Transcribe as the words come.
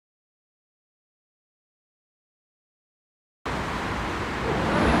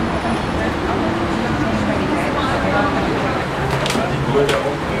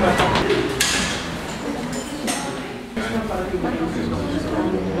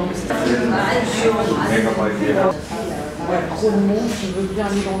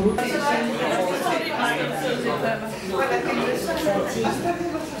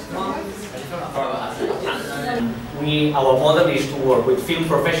Our model is to work with film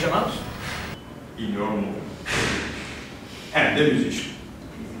professionals in your movie. And the musician.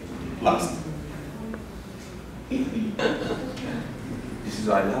 Last. This is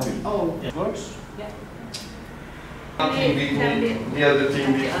I love you. Oh. It works? Yeah. The other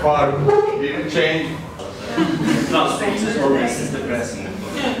thing with Faruk didn't change. No, this is always the best.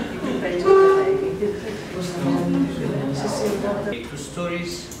 Two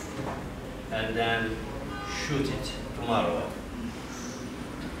stories and then shoot it tomorrow.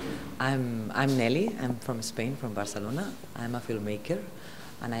 I'm Nelly. I'm from Spain, from Barcelona. I'm a filmmaker,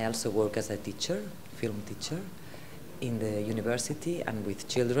 and I also work as a teacher, film teacher, in the university and with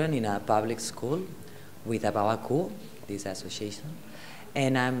children in a public school with Abawaku, this association.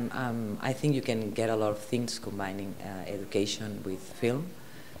 And I think you can get a lot of things combining education with film.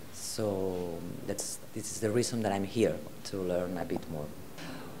 So this is the reason that I'm here, to learn a bit more.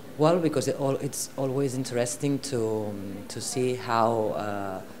 Well, because it's always interesting to see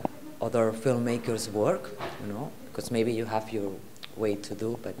how other filmmakers work, you know, because maybe you have your way to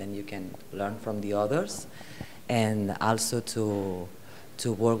do, but then you can learn from the others, and also to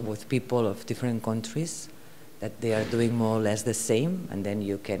work with people of different countries that they are doing more or less the same, and then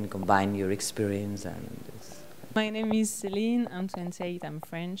you can combine your experience and this. My name is Celine, I'm 28, I'm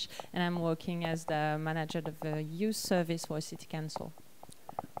French, and I'm working as the manager of the youth service for City Council.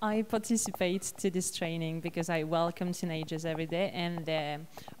 I participate to this training because I welcome teenagers every day, and they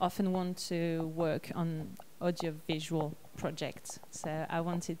often want to work on audiovisual projects, so I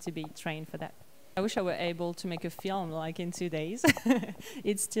wanted to be trained for that. I wish I were able to make a film like in 2 days.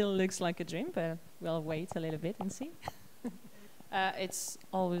 It still looks like a dream, but we'll wait a little bit and see. It's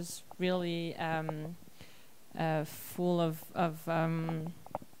always really full of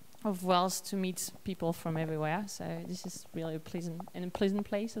wealth to meet people from everywhere. So this is really a pleasant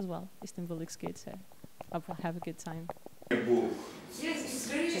place as well. Istanbul looks good, so I'll have a good time.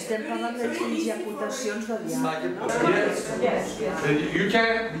 Estem parlant de aportacions de diàleg, no? Yes.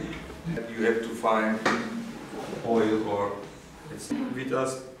 You have to find oil or it's with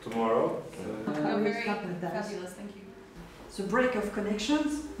us tomorrow. Very fabulous, thank you. The break of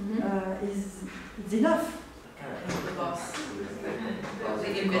connections is enough. The boss.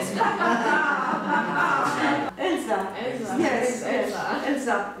 The investment. Elsa. Yes.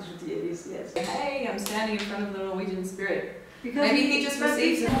 Elsa. Yes. Hey, I'm standing in front of the Norwegian spirit. Because maybe he just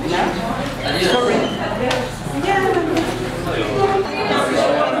receives it. Sorry.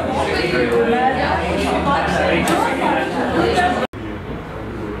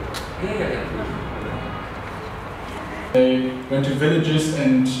 They went to villages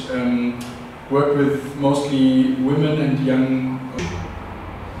and worked with mostly women and young.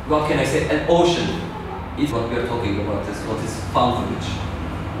 What can I say? An ocean is what we are talking about. Is what is found footage.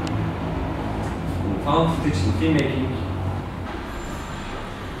 Found footage in filmmaking.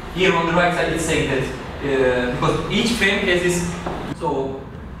 Here on the right side, it's saying that because each frame has this, so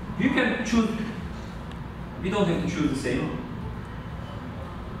you can choose. We don't have to choose the same.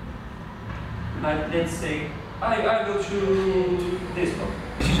 Like, let's say I will choose this one.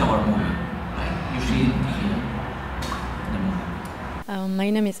 This is our movie. You see it here. My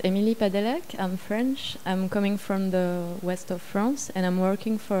name is Émilie Padelec. I'm French. I'm coming from the west of France, and I'm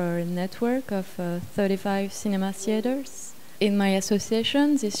working for a network of 35 cinema theaters. In my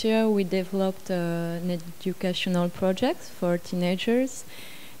association this year we developed an educational project for teenagers,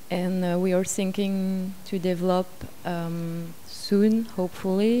 and we are thinking to develop soon,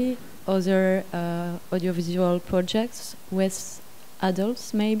 hopefully, other audiovisual projects with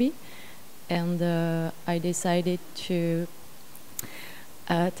adults maybe, and I decided to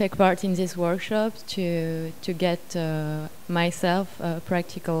take part in this workshop to get myself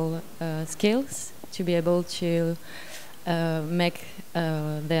practical skills to be able to make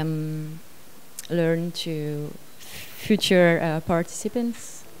them learn to future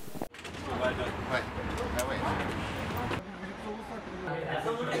participants.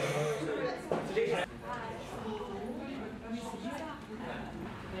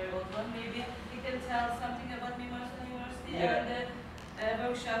 Maybe you can tell something about Mimar University and the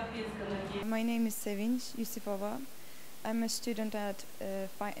workshop is going to give. My name is Sevinç Yusufova. I'm a student at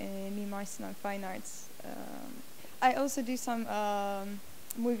Mimar Sinan Fine Arts. I also do some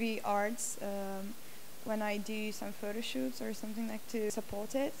movie arts when I do some photo shoots or something like to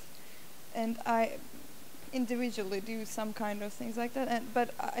support it. And individually do some kind of things like that.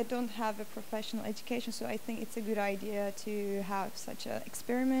 But I don't have a professional education, so I think it's a good idea to have such an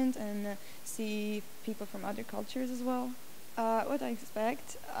experiment and see people from other cultures as well. What I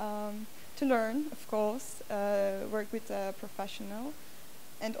expect to learn, of course, work with a professional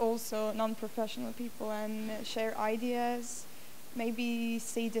and also non-professional people and share ideas, maybe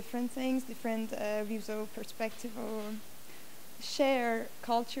see different things, different views of perspective, or share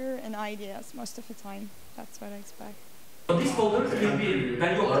culture and ideas most of the time. That's what I expect. So this folder will be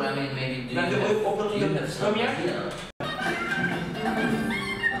when you Or I mean, maybe do you have some idea?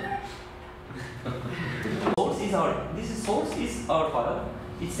 Source is our file.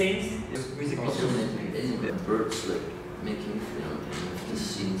 It says music. Also, maybe birds like making the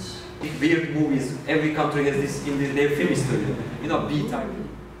scenes. Weird movies. Every country has this in their film history. You know, B type.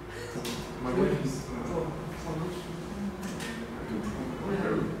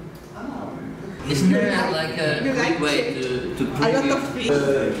 Isn't there like a quick way to preview?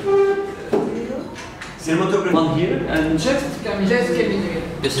 Cinematography one here and just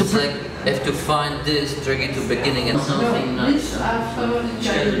it's like have to find this, drag it to beginning and something nice.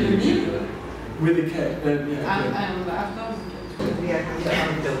 With the cat.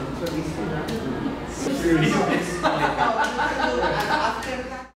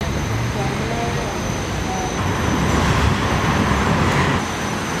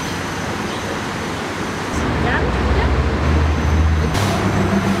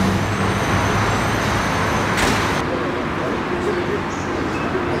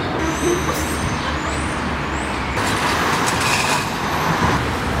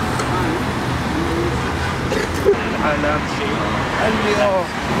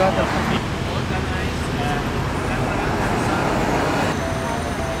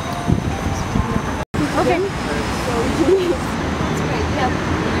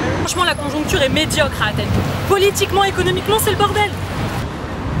 Franchement, la conjoncture est médiocre à Athènes. Politiquement, économiquement, c'est le bordel.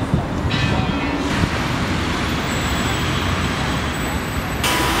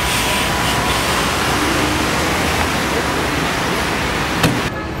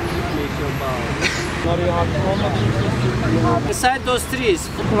 Beside those trees.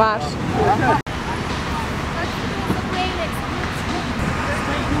 Var.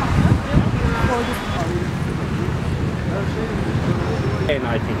 And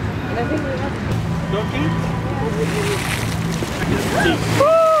I think. Looking?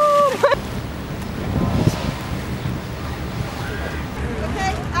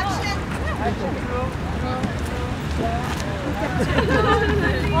 Okay, action!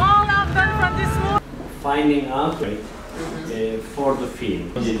 All I've done from this morning. Finding out for the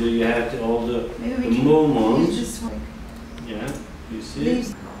film. You have all the movements. Yeah, you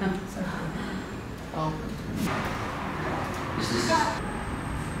see? Oh. Is this?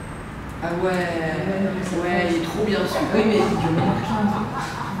 Ah ouais, ouais, il est trop bien sûr. Oui, mais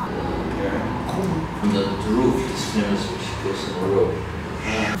from the roof, the stairs which goes in a row.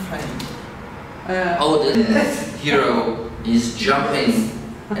 Oh, the hero is jumping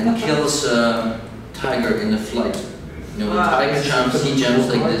and kills a tiger in a flight. You know, the tiger jumps, he jumps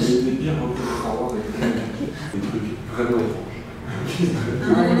like this.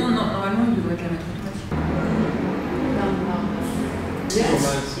 Non, normalement il devrait la mettre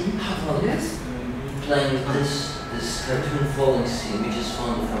Yes. Playing this cartoon falling scene, we just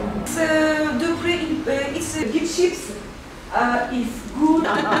found from. It's good chips. It's good. It's good.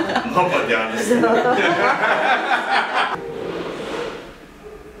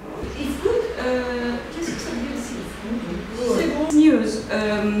 Qu'est-ce que ça veut dire ici? C'est bon. News.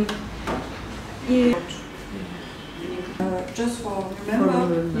 Just for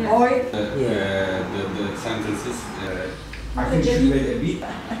remember. Oil. The sentences. I think you should wait a bit.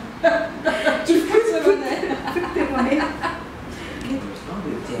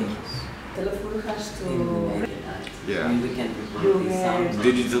 Yeah.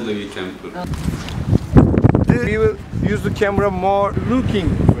 Digitally we can put. We will use the camera more looking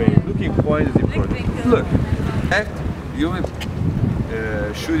way. Looking point is important. Look. Left, you will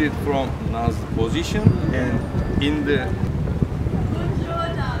shoot it from Naz's position and in the.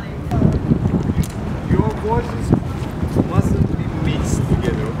 Your voices mustn't be mixed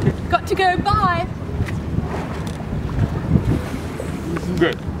together, okay? Got to go, bye!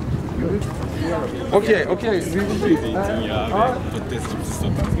 Good. Okay, okay. We will do it.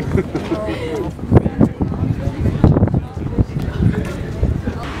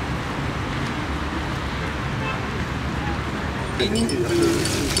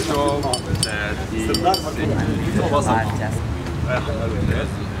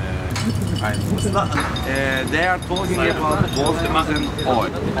 They are talking about Volkan and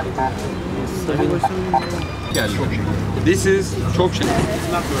oil. This is çok şey.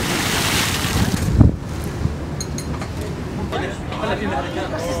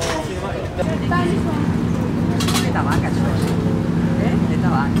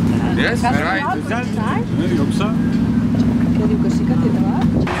 Yes, right. Yoksa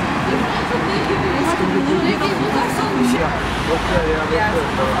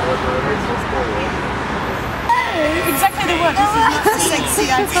Exactly the word. This is not sexy,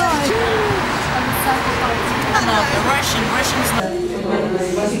 I thought. No, Russian is not.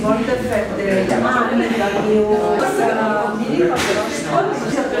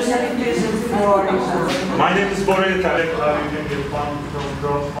 My name is Bora Yeter.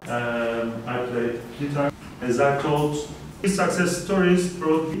 I play guitar. As I told, these success stories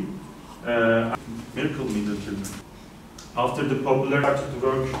brought me miracle media children. After the popularity to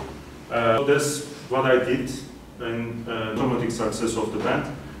work, that's what I did in automatic success of the band.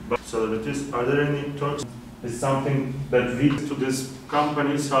 But celebrities, are there any talks? It's something that leads to these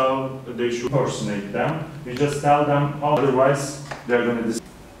companies how they should impersonate them. We just tell them, otherwise they're going to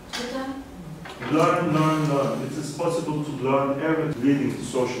learn. It is possible to learn everything leading to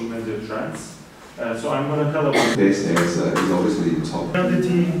social media trends. So I'm going to tell about this. Is obviously top.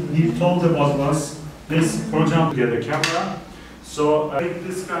 He told them was this, for example, get a camera. So I think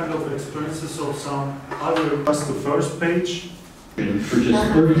this kind of experiences of some other, that's the first page. For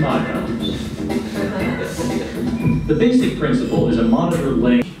just $35. The basic principle is a monitor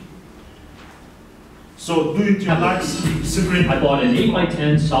link. So do it your lights, screen. I bought an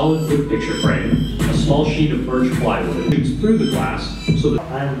 8x10 solid wood picture frame, a small sheet of birch plywood, shoots through the glass so that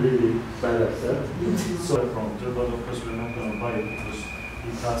I'm really bad at that. So but of course we're not going to buy it because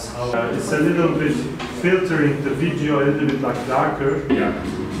it has it's a little bit filtering the video a little bit like darker. Yeah.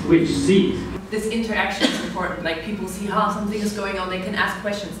 Which seat? This interaction is important, like people see how something is going on, they can ask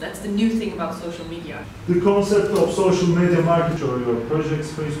questions. That's the new thing about social media. The concept of social media marketing or your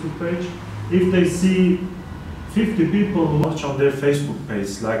project's Facebook page, if they see 50 people who watch on their Facebook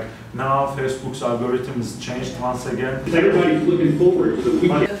page, like now Facebook's algorithm is changed once again. Everybody's looking forward to the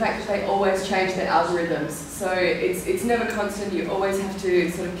weekend. The fact that they always change their algorithms, so it's never constant, you always have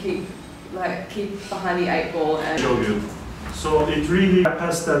to sort of keep behind the 8 ball and show you. So it really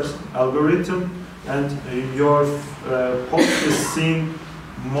bypasses that algorithm, and your post is seen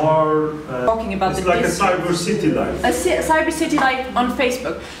more. Talking about it's like a cyber city life. A cyber city life on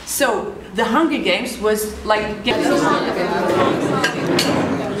Facebook. So the Hunger Games was like.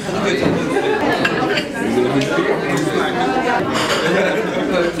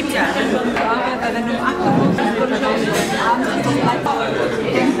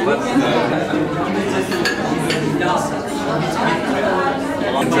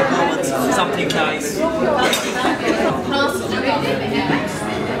 Something nice.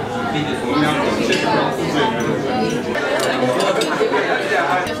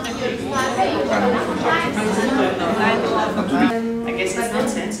 I guess it's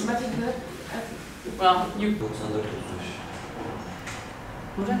nonsense. Well, you.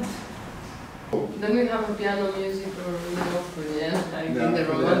 Then we have a piano music or like in the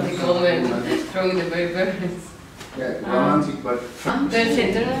romantic moment, throwing the papers. Yeah, romantic, but. There's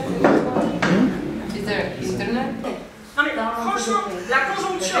internet. Is there internet? Non mais franchement, la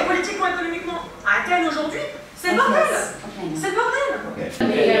conjoncture politiquement économiquement à Athènes aujourd'hui, c'est le bordel. C'est le bordel.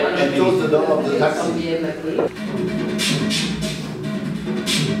 And close the door of the taxi.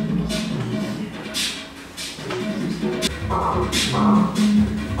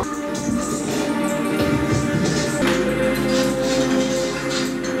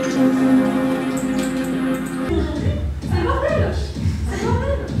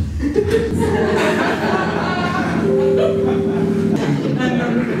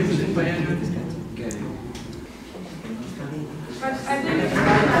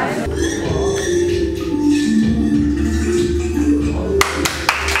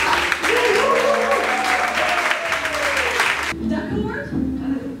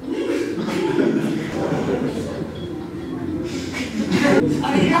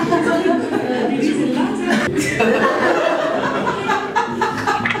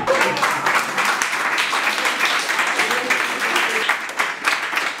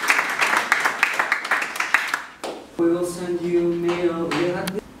 We will send you mail. We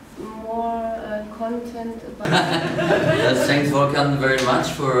have more content about. Thanks Volkan very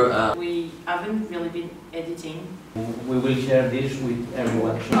much for. We haven't really been editing. We will share this with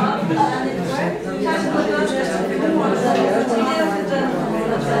everyone.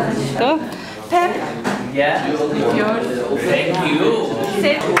 Pep. Yeah. Yours. Thank you.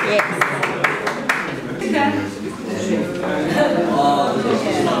 Oh,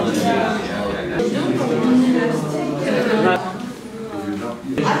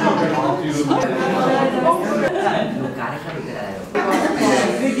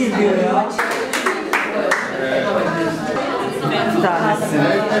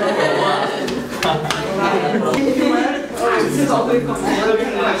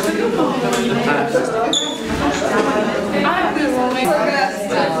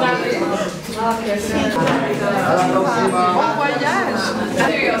 Bon voyage!